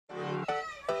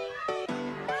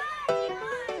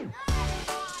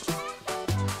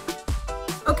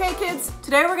kids!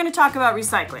 Today we're going to talk about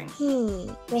recycling.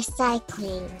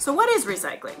 Recycling. So what is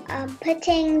recycling?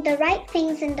 Putting the right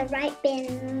things in the right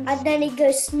bin, and then it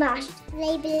goes smashed.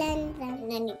 Labeling them,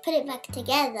 and then you put it back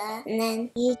together, and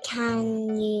then you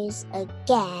can use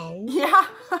again. Yeah?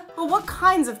 Well, what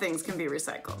kinds of things can be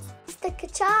recycled? Sticker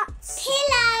charts,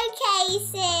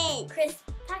 Pillowcases,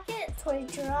 crisp packets, toy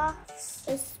giraffes,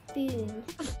 a spoon.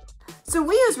 So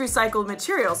we use recycled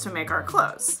materials to make our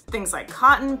clothes. Things like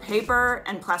cotton, paper,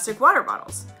 and plastic water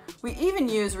bottles. We even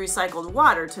use recycled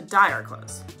water to dye our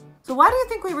clothes. So why do you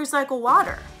think we recycle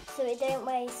water? So we don't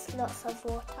waste lots of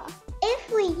water.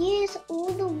 If we use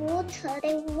all the water,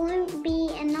 there won't be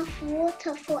enough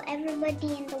water for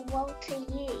everybody in the world to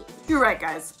use. You're right,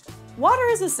 guys. Water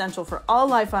is essential for all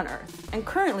life on Earth, and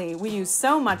currently we use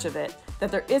so much of it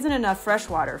that there isn't enough fresh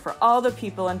water for all the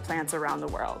people and plants around the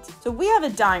world. So we have a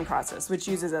dyeing process which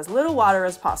uses as little water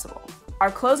as possible.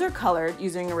 Our clothes are colored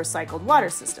using a recycled water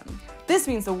system. This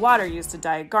means the water used to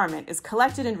dye a garment is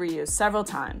collected and reused several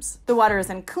times. The water is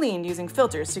then cleaned using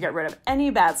filters to get rid of any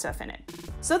bad stuff in it.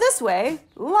 So this way,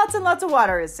 lots and lots of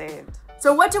water is saved.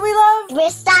 So what do we love?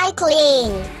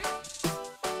 Recycling.